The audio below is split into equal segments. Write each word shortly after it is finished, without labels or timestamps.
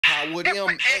File with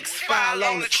MX-File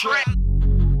on the track.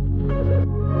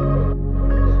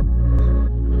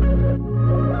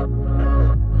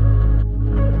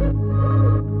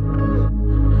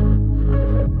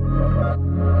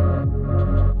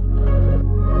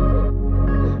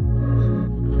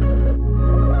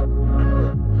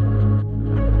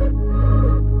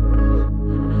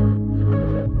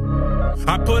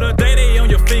 I put a day on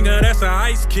your finger, that's an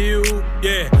ice cube,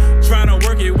 yeah. Tryna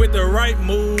work it with the right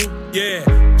move, yeah.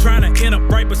 Tryna end up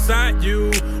right beside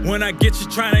you. When I get you,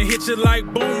 tryna hit you like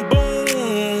boom,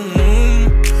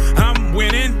 boom. I'm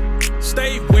winning,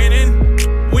 stay winning,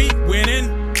 we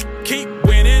winning, keep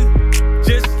winning,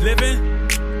 just living.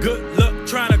 Good luck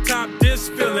tryna top this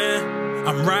feeling.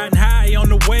 I'm riding high on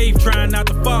the wave, trying not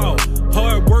to fall.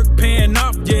 Hard work paying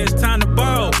off, yeah, it's time to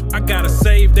ball. I gotta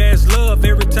save that's love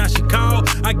every time she call.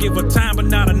 I give her time, but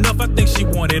not enough, I think she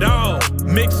want it all.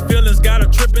 Mixed feelings, got her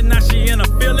tripping, now she in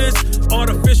her feelings.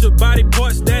 Artificial body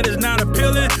parts, that is not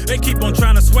appealing. They keep on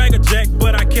trying to swagger jack,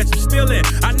 but I catch them stealing.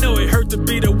 I know it hurt to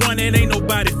be the one that ain't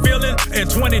nobody feeling. In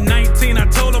 2019, I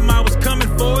told them I was coming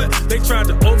for it. They tried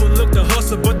to overlook the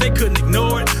hustle, but they couldn't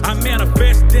ignore it. I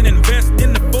manifest and invest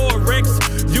in the Forex.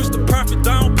 Used to profit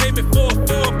down payment for a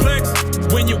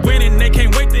fourplex. When you're winning, they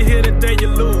can't wait to hear the day you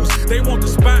lose. They want the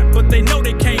spot, but they know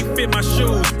they can't fit my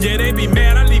shoes. Yeah, they be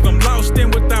mad, I leave them lost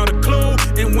and without a clue.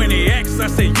 And when they ask, I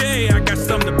say, yeah, I got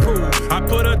something to prove. I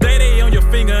put a day on your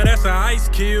finger, that's an ice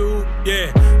cube,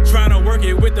 yeah. Tryna work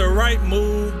it with the right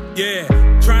move, yeah.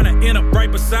 Tryna end up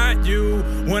right beside you.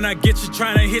 When I get you,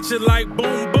 tryna hit you like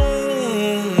boom,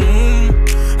 boom.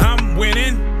 I'm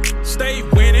winning, stay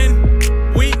winning,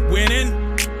 we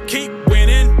winning, keep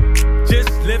winning, just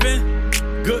living.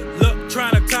 Good luck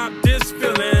trying to top this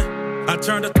feeling. I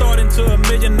turned a thought into $1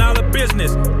 million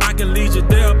business. I can lead you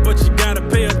there, but you gotta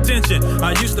pay attention.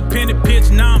 I used to penny pitch,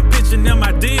 now I'm pitching them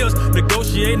ideas.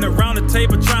 Negotiating around the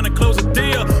table, trying to close a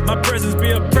deal. My presence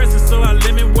be a presence, so I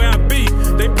limit where I be.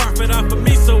 They profit off of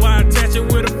me, so I attach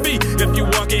it with a fee. If you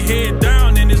walking head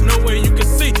down, then there's no way you can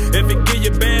see. If it give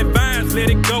you bad vibes, let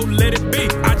it go, let it be.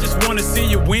 I just wanna see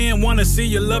you win, wanna see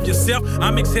you love yourself.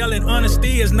 I'm exhaling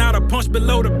honesty, it's not a punch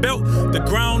below the belt. The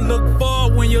ground look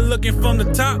far when you're looking from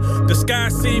the top. The sky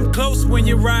seem close when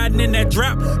you're riding in that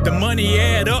drop. The money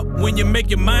add up when you make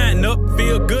your mind up.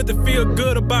 Feel good to feel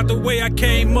good about the way I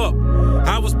came up.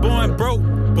 I was born broke,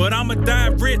 but I'ma die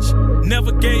rich.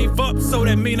 Never gave up, so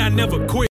that mean I never quit.